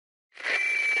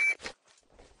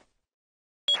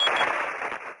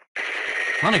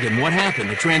Hunnigan, what happened?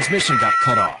 The transmission got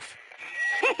cut off.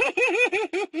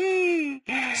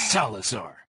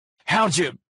 Salazar, how'd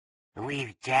you...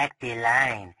 We've jacked the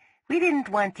line. We didn't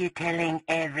want you telling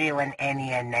everyone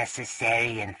any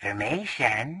unnecessary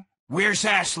information. Where's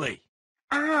Ashley?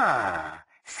 Ah,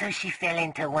 so she fell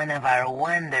into one of our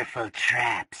wonderful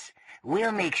traps.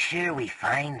 We'll make sure we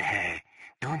find her.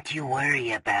 Don't you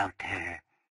worry about her.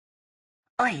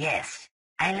 Oh yes,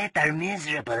 I let our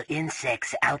miserable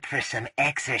insects out for some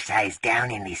exercise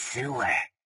down in the sewer.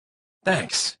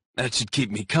 Thanks. That should keep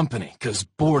me company, 'cause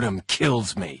boredom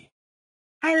kills me.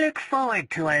 I look forward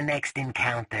to our next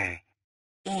encounter.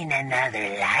 In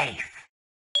another life.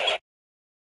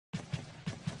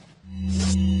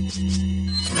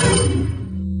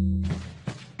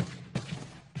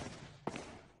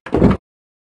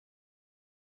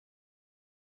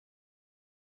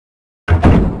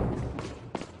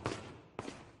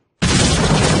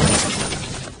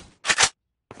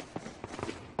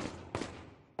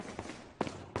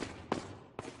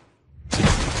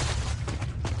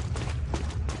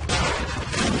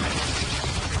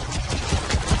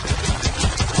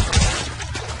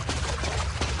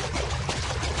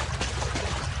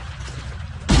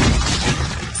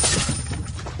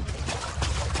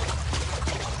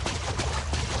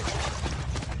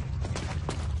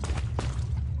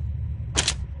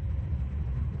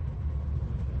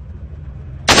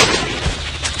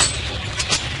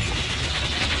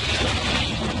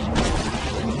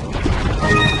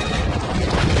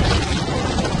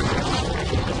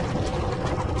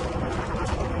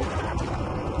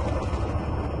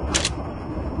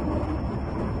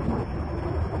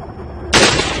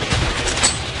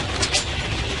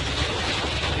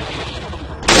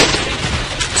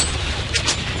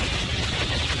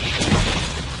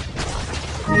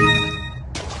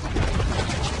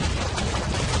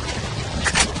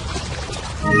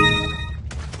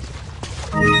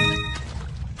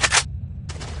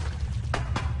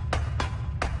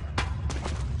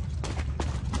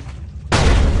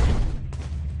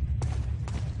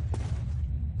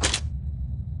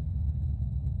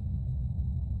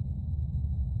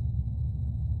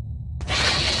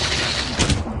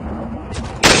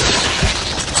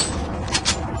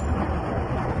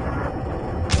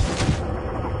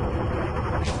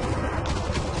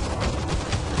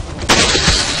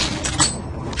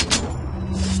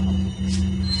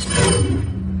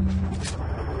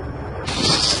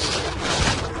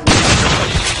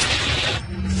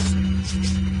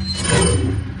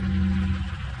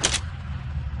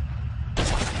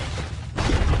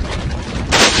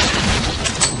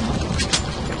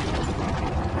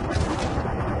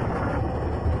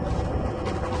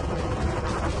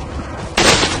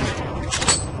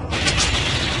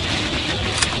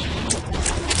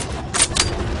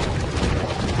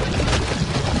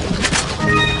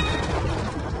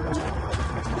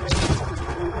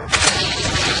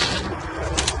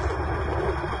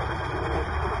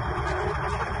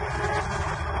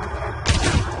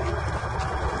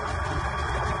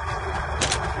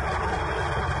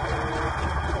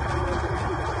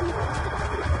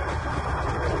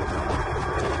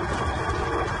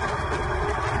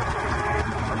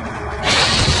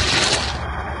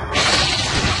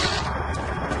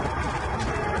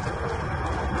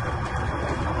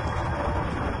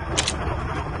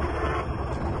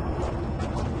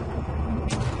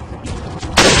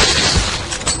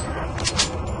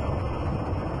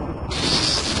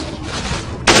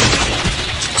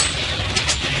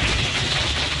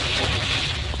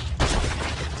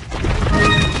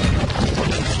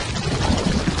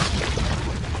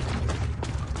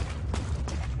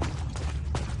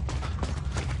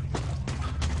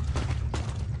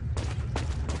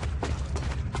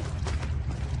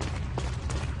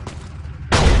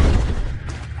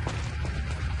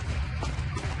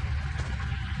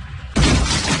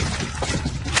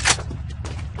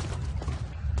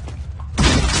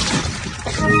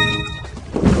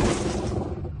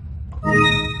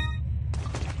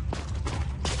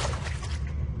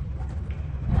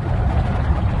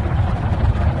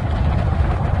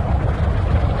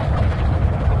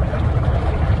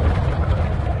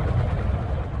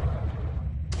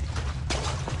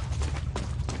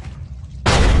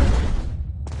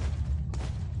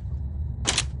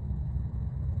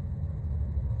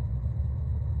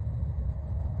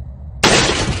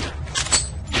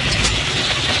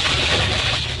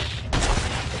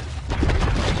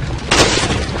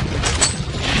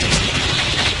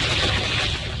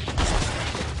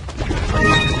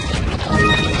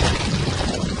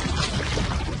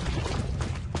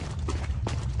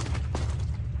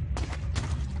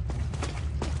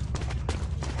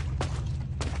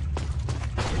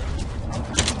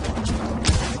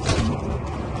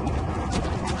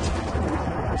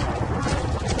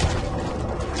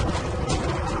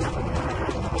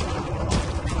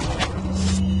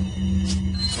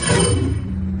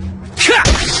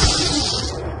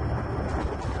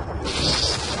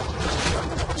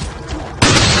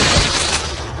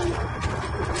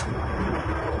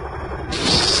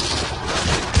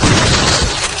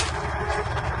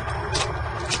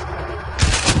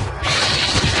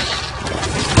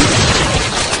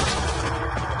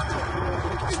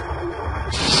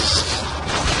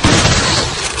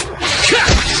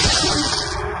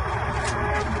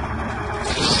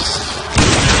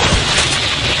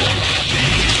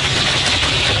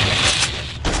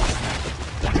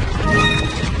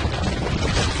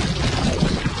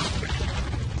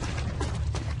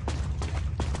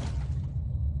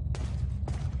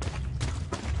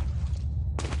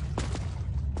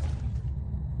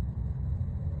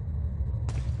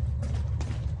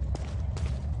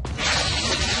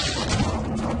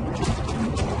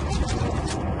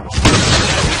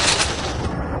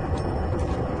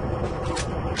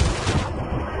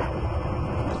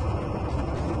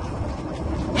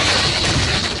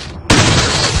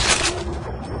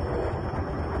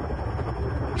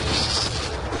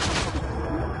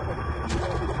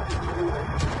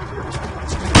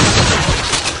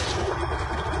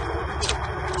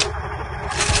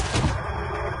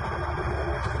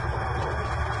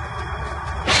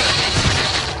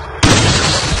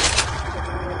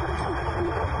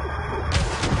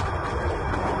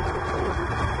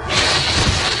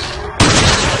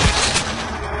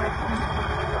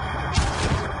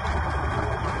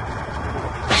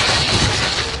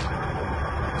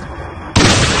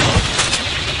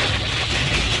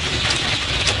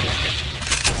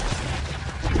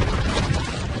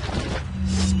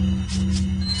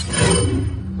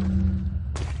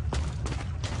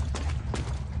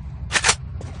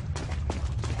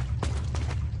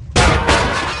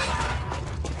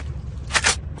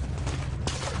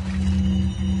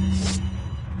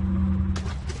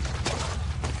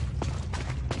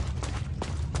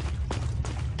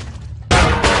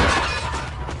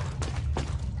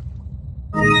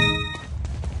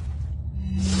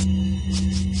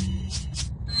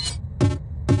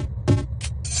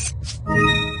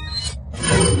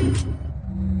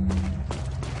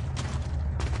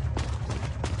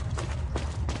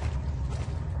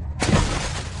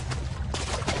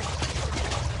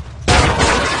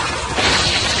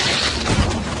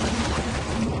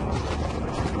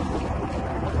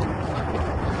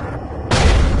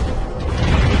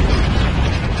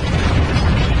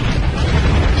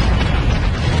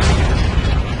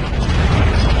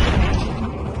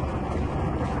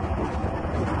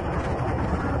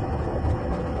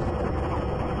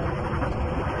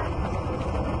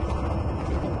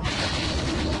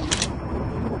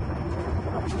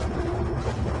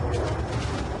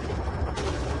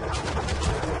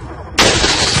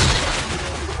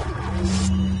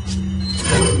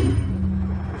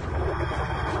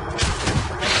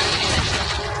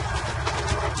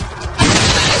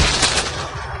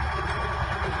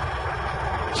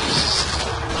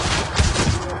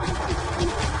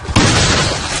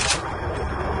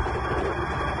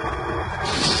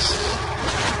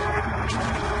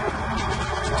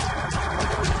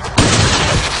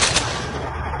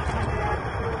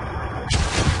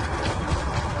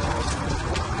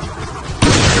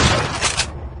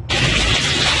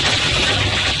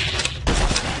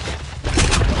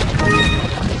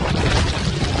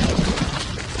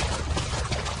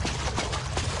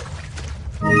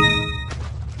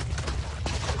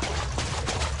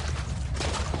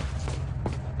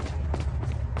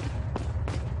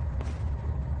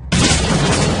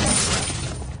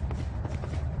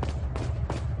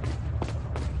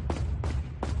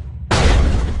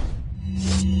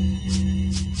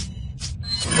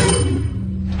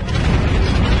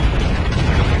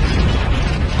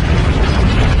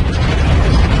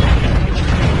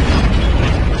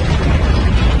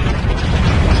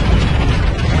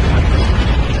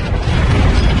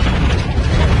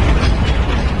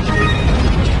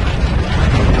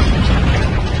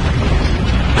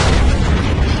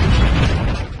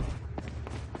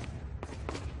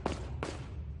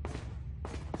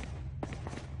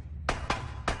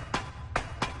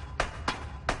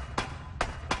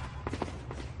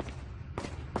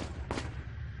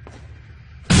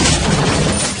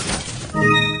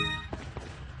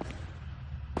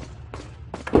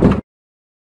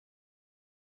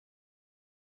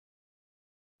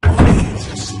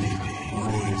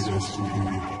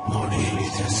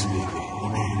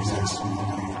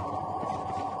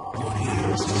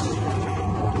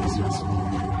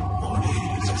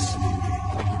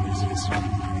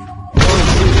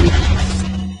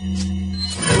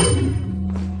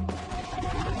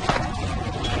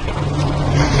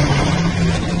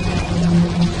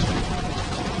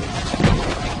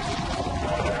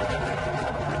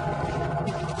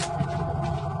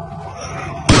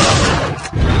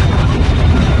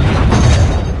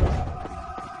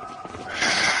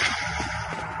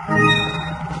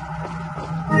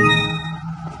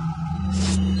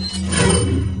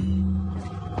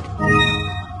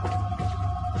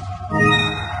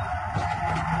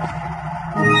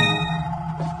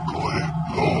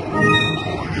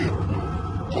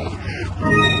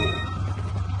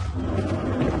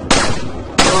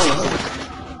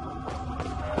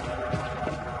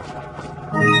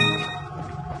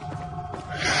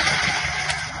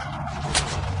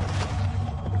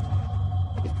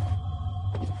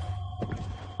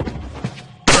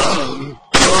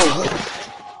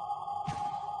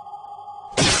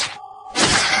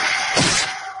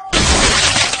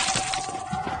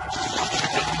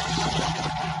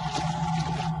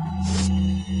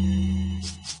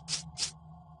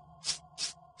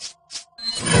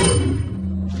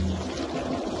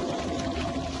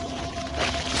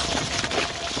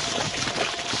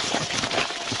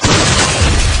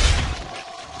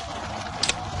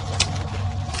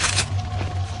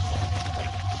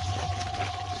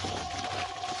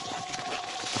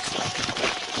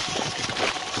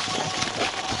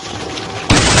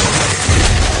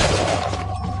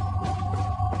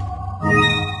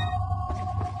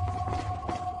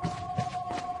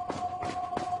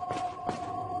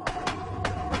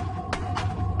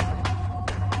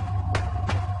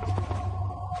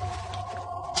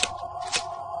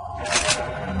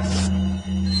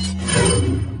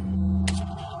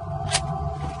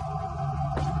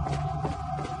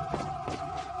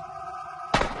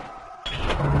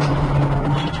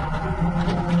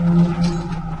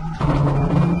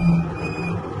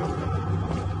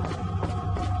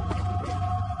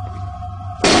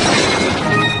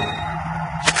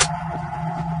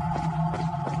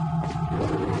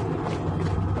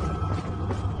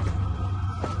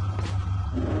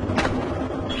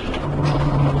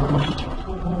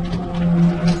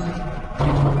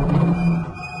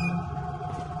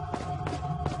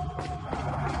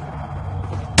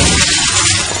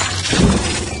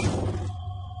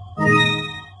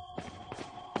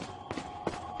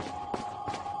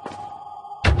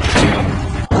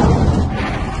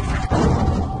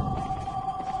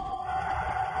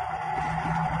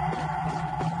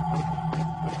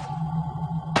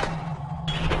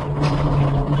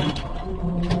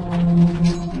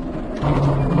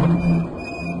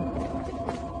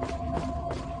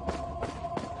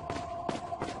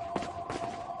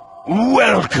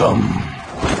 Welcome!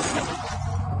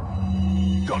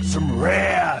 Got some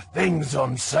rare things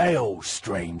on sale,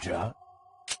 stranger.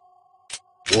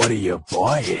 What are you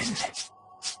buying?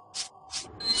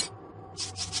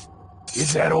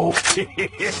 Is that all?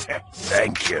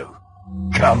 Thank you.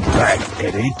 Come back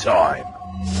anytime.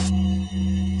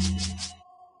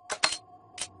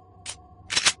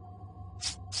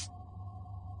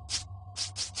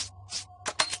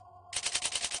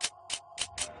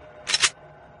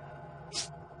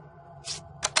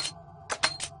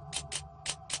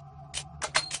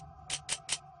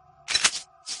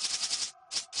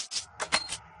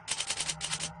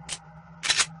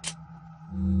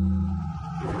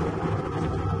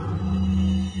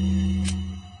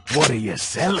 What are you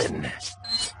selling?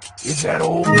 Is that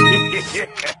all?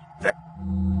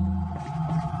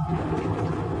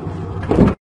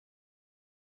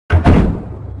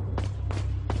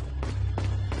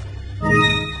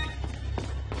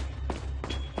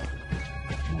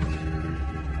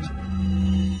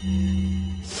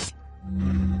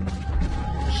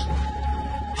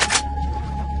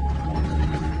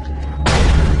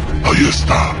 Ahí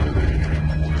está.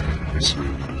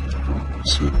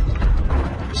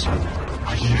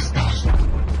 Ahí está.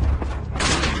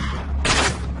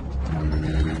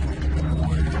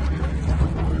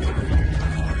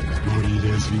 Morir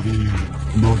es vivir.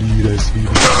 Morir es vivir.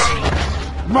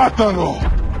 ¡Mátalo!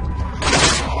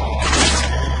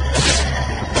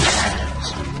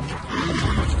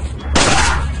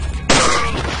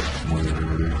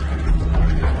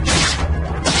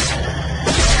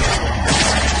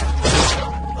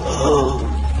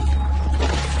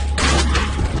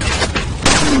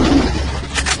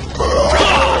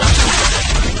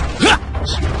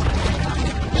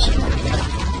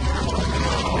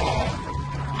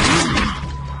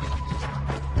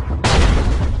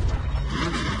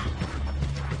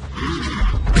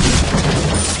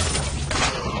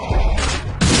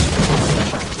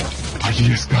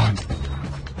 Allí están.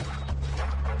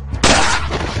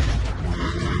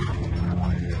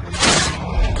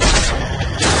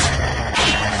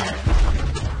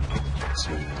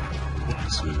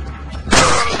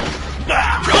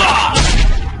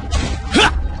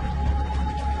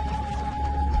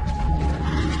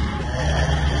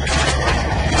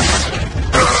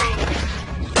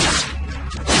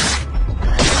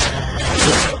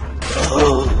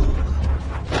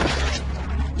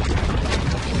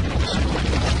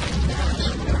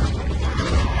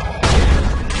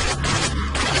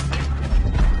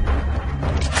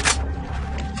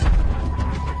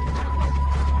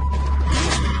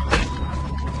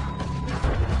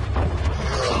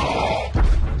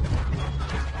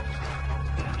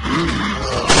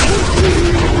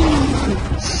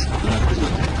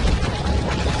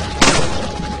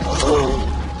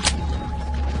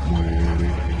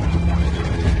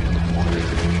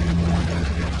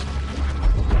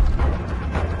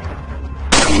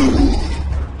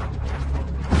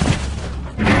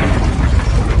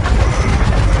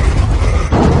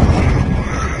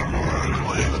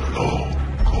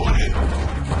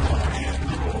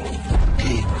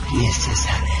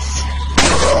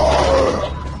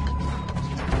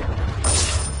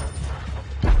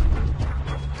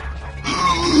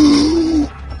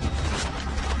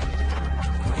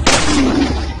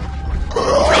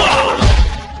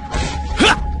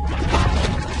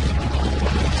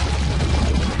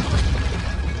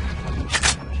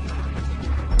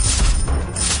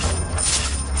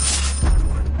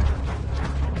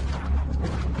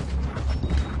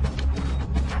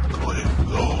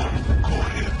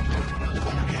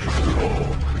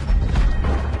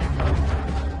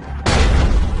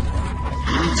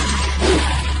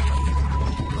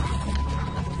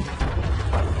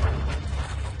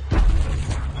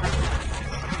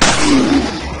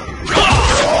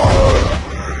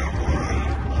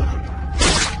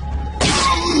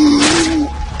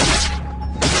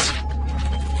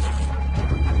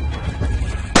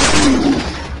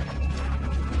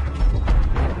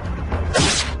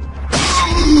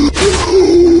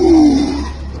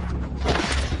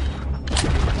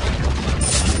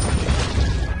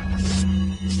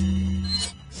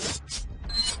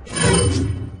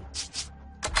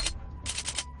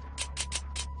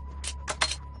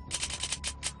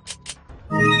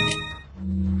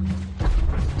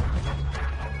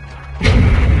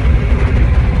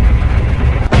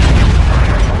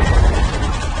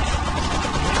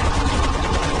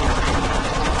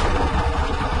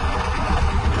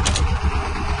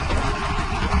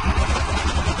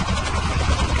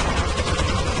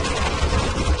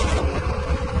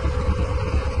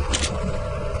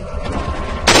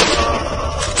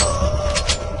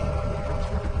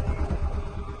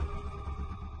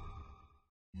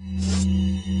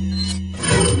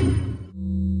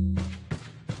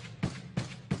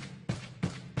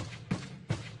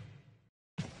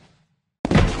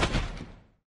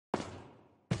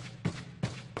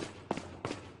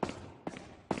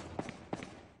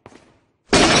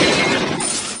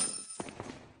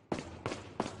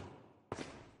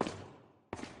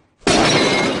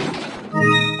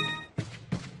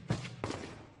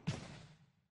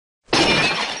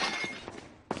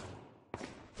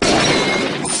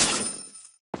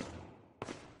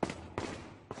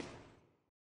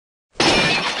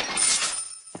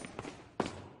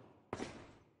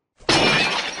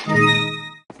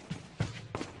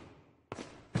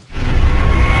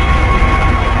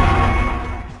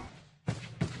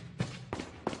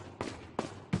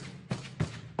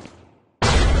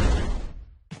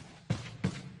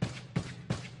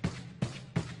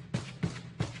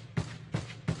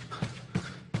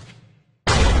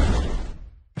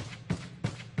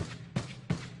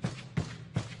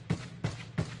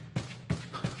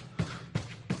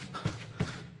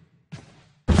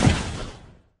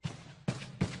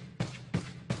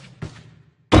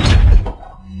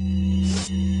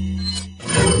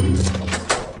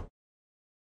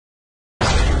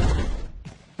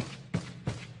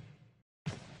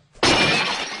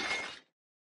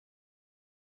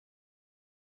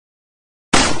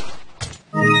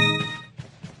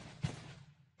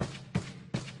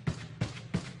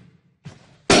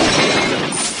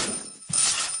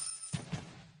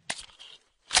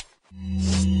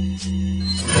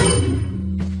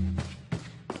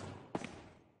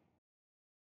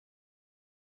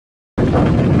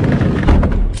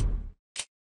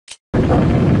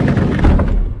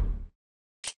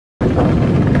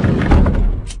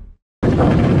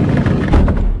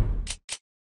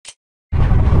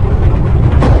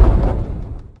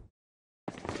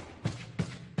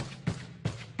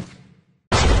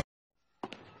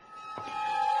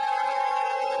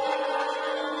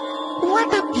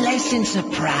 What a pleasant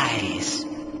surprise.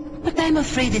 But I'm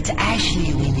afraid it's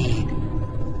Ashley we need.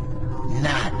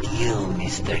 Not you,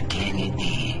 Mr.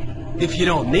 Kennedy. If you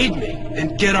don't need me,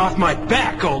 then get off my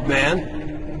back, old man.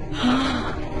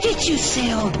 Did you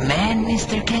say old man,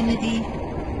 Mr. Kennedy?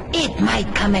 It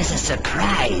might come as a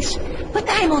surprise, but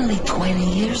I'm only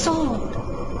 20 years old.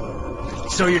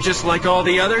 So you're just like all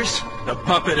the others? The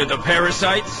puppet of the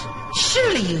parasites?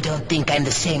 Surely you don't think I'm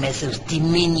the same as those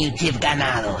diminutive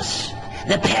ganados.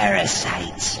 The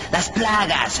parasites, las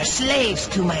plagas, are slaves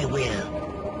to my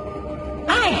will.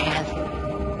 I have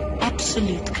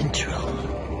absolute control.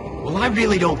 Well, I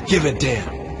really don't give a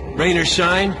damn. Rain or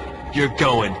shine, you're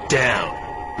going down.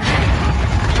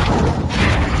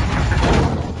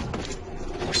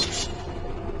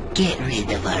 Get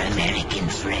rid of our American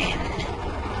friend.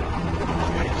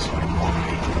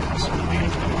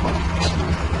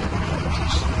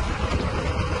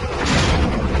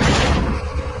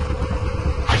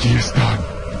 Allí están.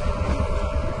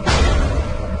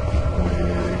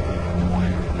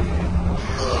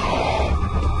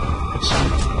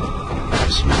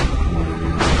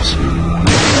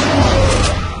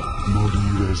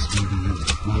 Morir es vivir,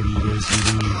 morir es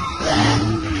vivir,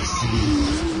 morir es vivir.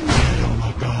 Quiero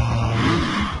matar.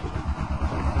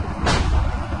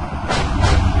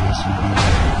 Morir es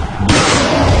vivir.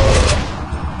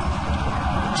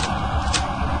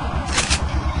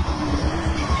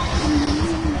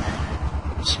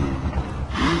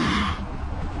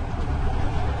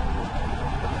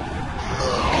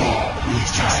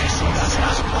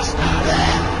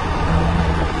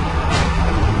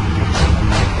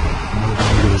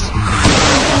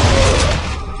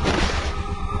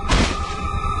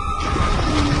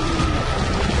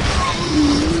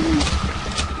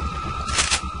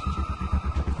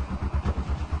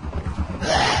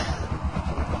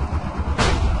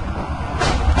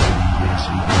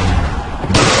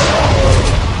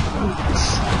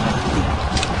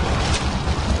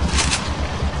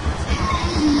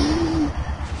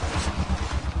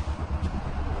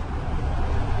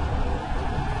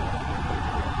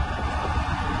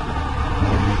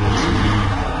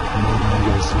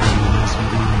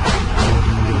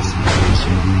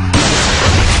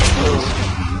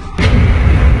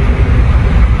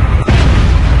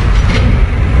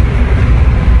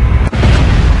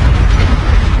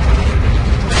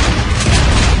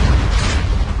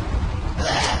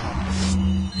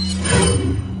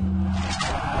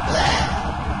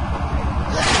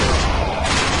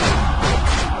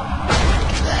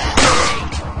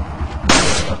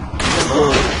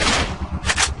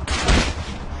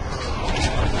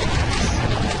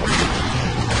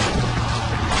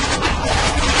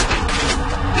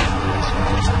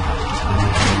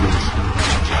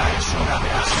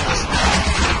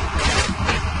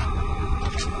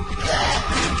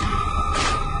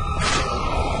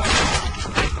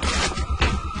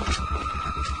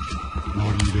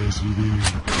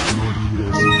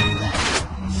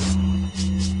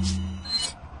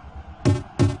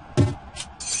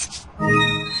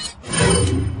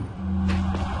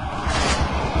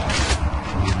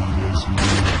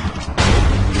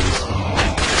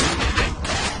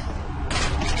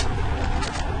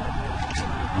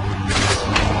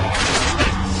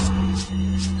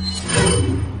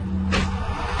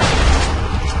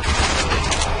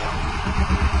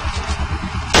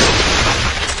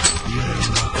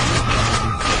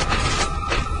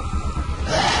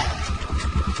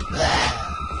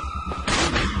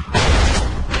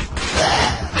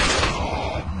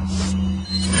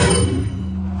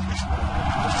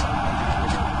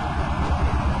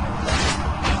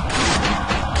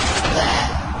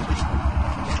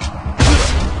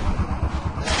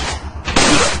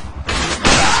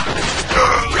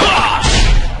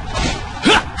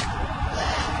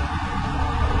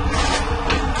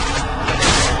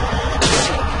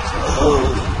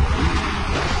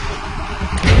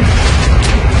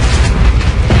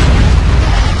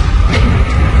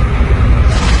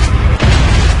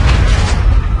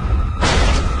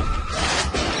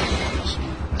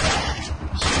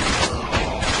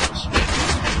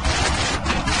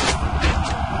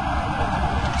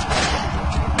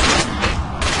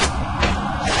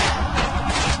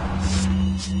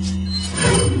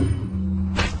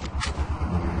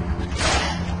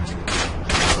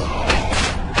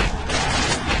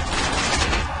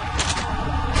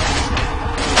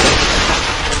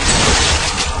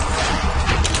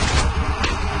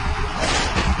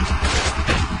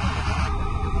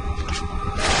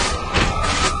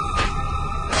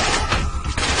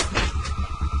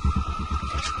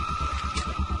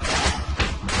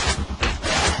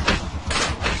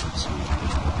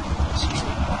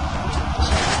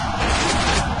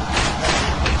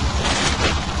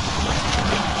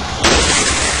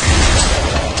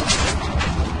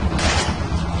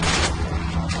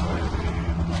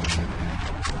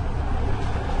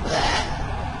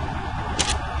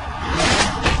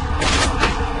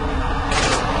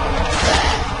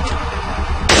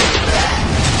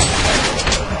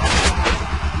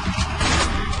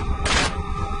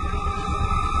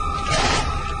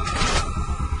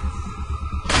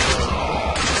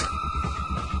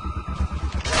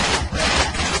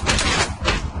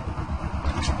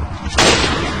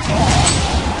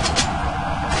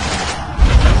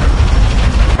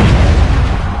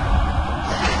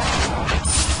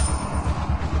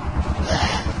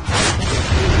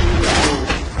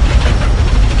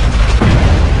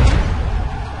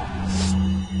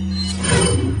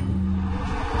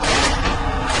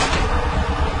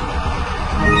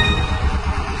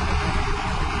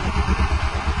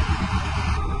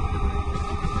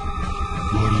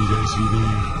 es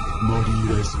vivir,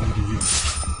 morir es vivir.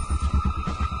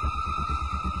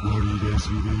 Morir es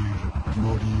vivir,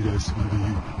 morir es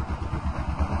vivir.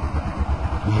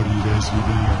 Morir es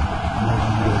vivir,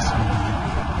 morir es vivir.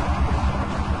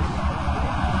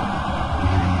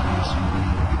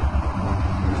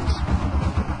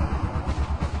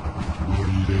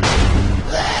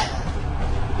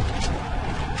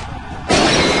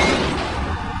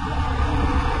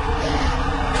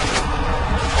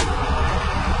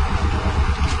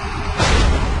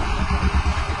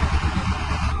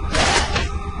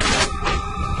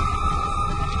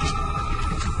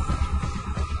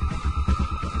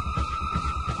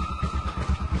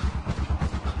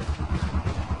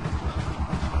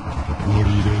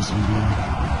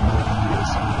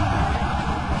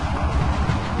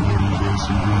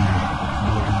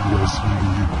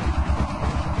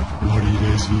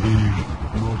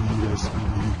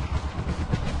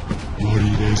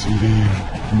 Morir es vivir,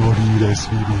 morir es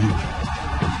vivir.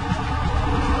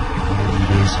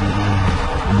 Morir es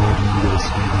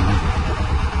vivir.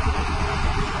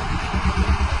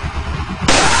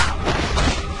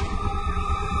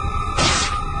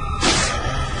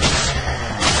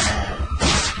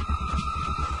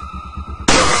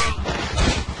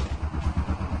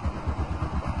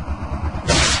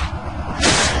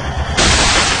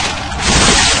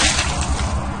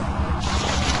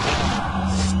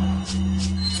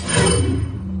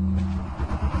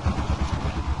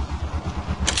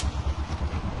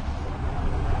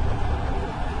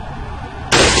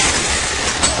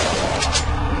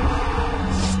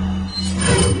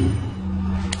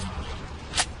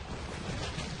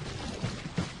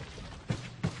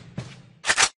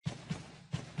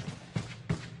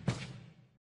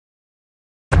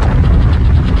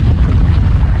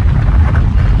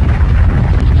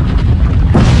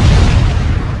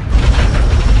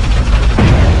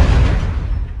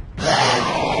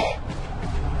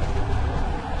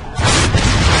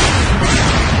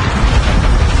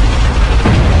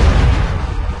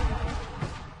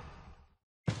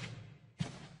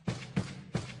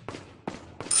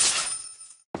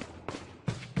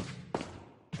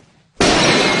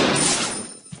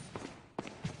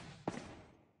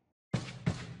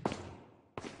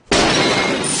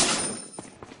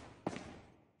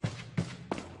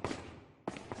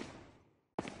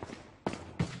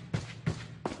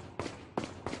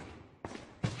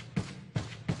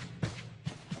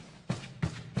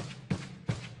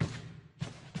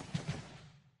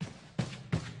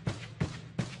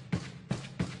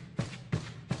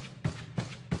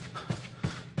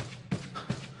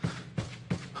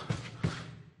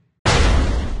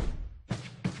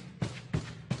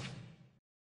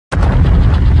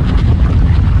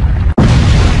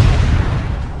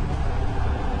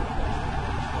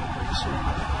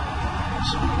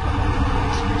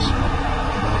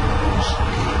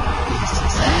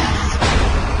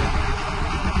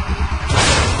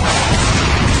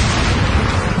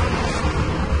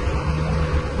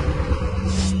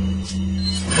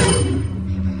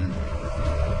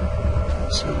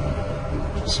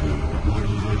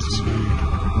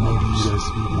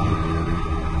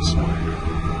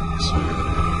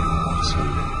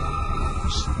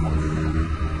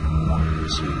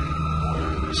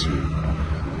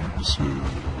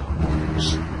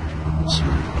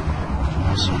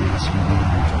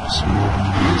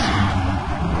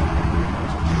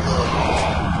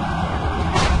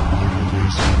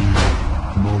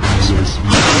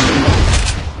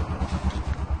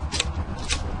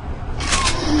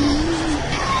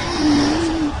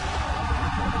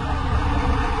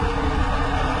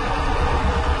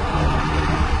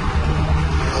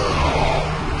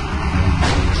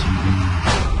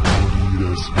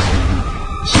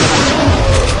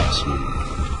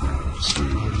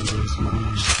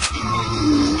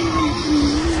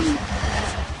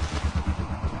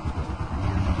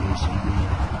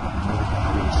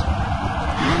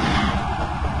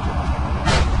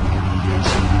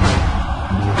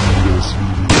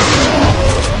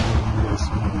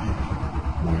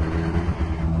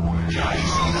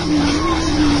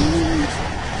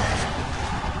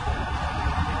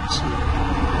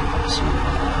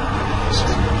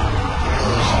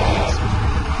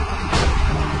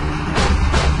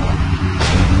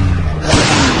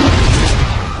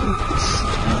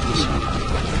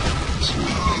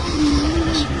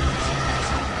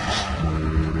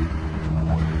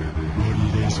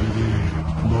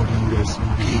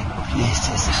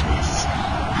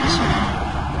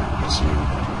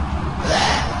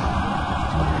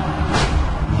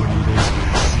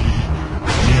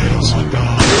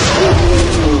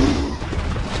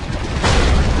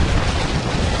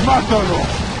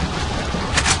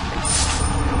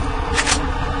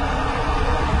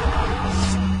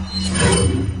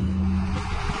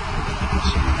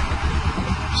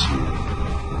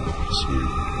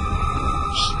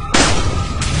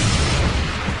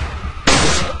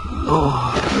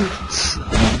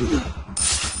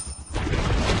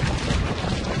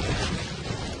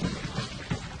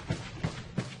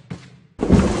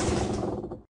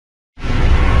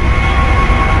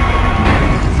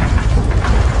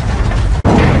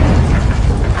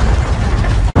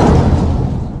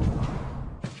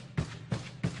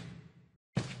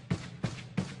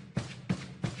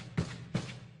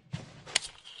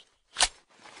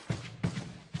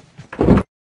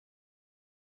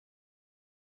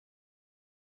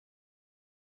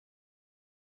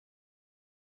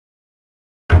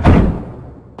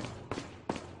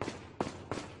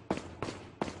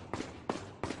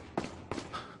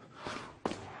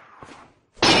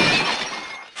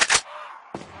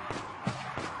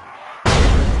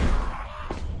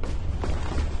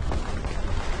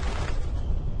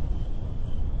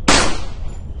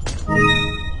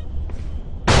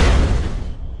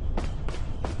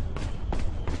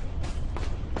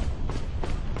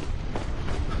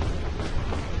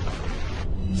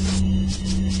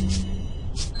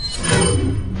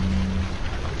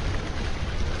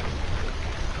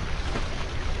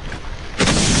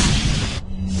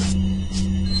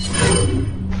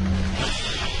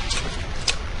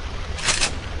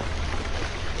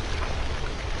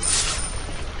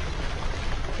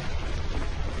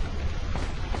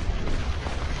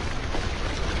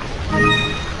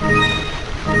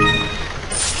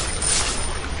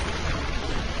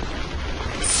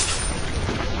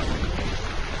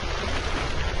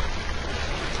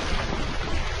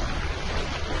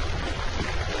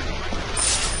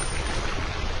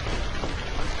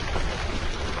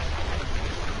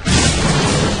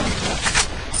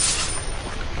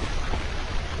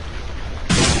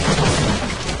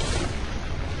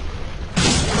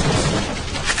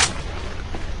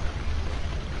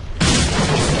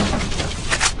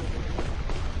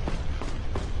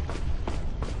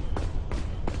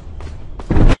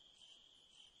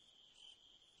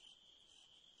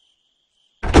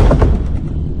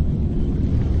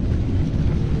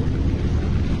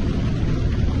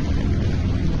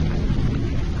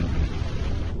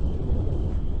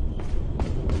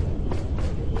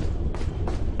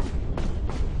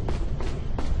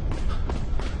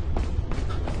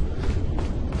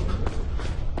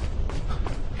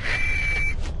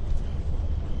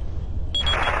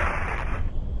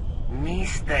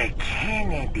 Mr.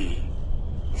 Kennedy.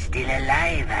 Still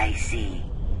alive, I see.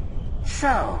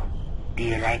 So, do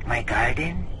you like my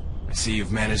garden? I see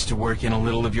you've managed to work in a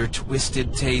little of your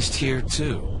twisted taste here,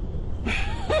 too.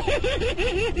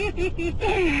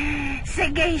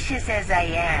 Sagacious as I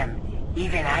am,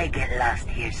 even I get lost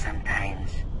here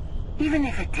sometimes. Even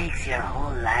if it takes your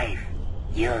whole life,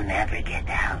 you'll never get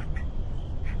out.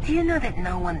 Do you know that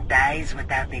no one dies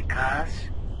without a cause?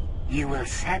 You will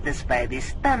satisfy the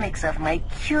stomachs of my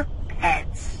cute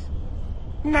pets.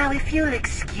 Now, if you'll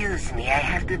excuse me, I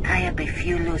have to tie up a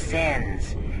few loose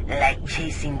ends, like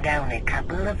chasing down a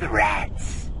couple of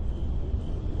rats.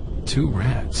 2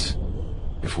 rats?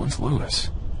 If one's Lewis,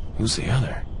 who's the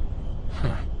other?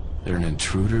 Huh. They're an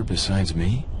intruder besides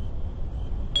me?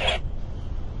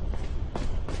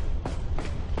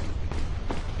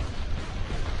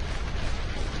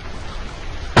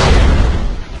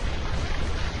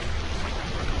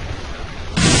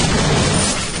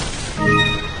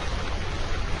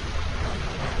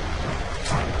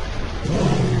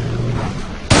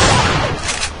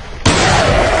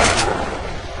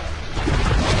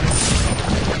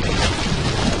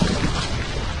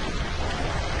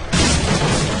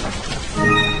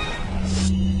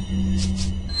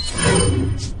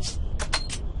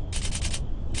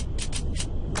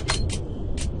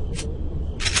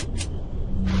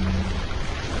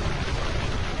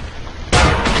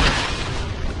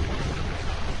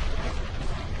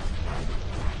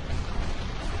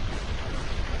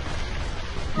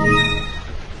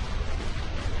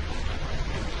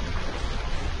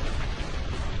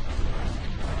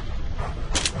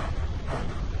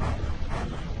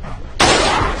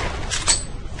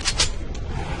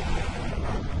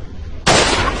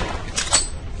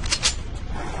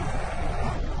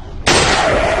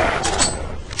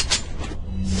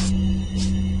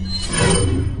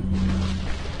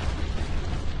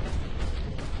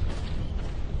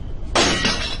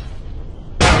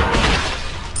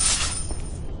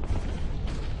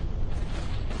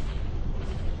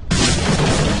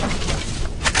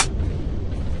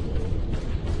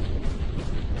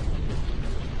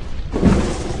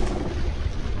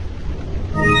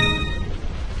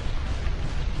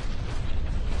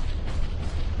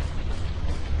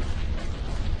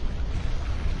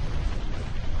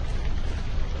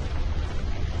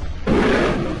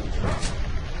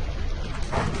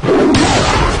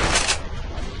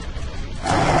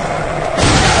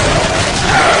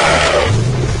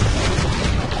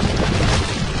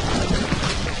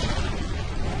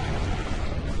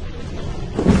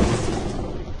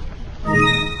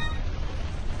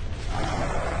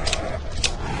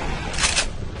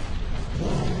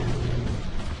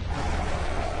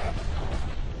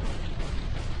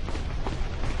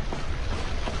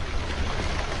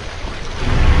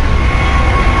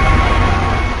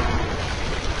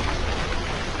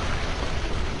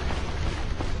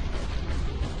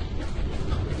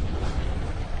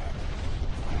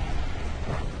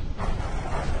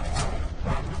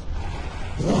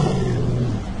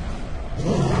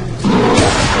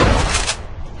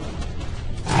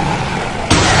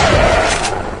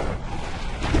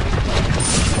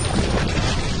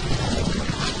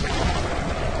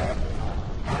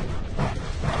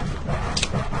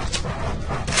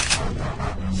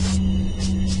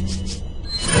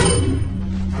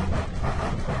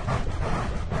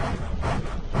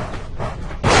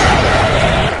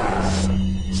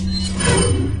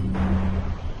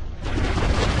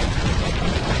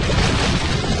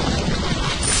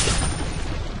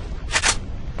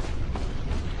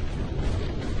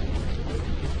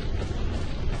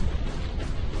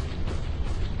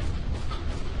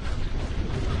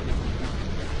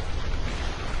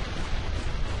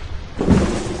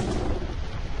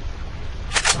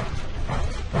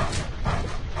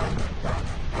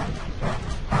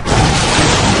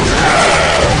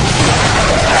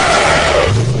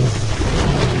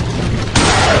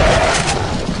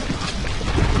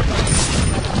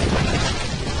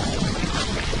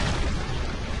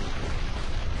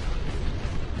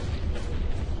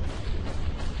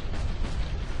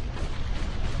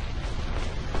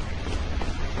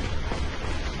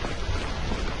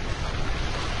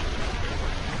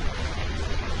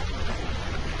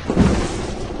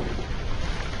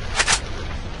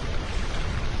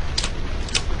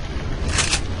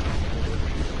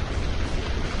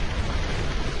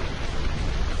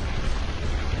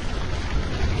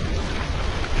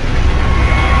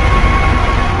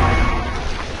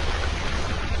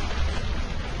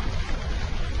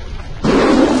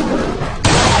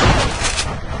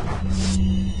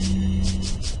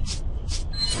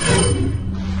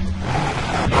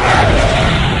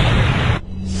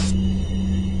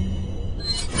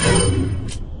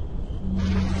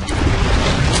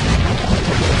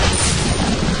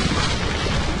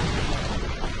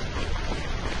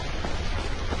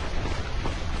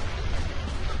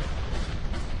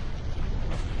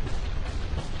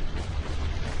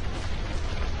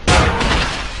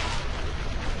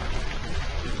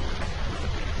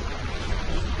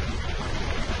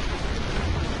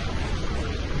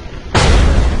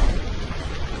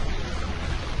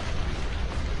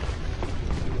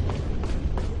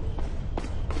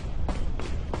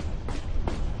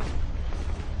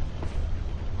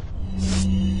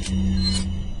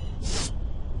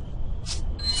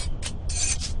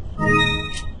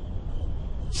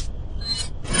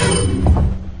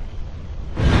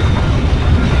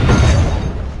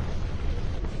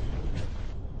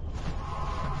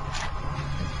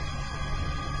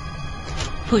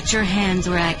 Put your hands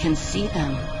where I can see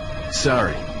them.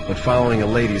 Sorry, but following a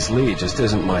lady's lead just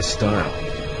isn't my style.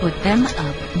 Put them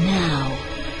up now.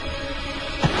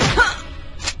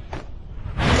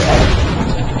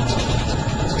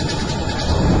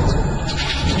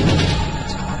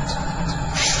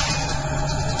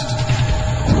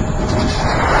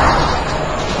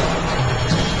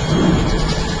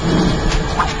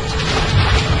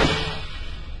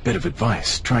 Bit of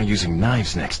advice, try using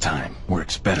knives next time.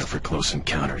 Works better for close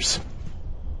encounters.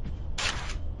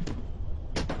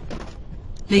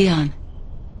 Leon.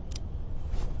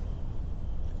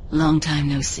 Long time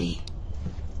no see.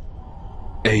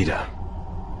 Ada.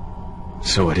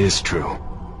 So it is true.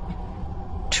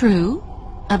 True?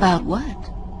 About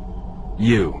what?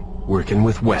 You, working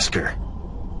with Wesker.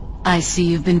 I see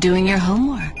you've been doing your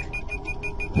homework.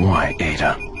 Why,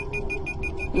 Ada?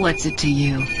 What's it to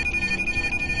you?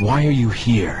 Why are you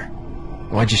here?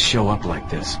 Why'd you show up like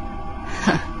this?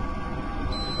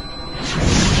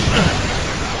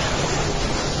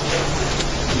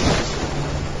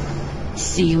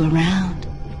 See you around.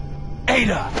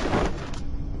 Ada!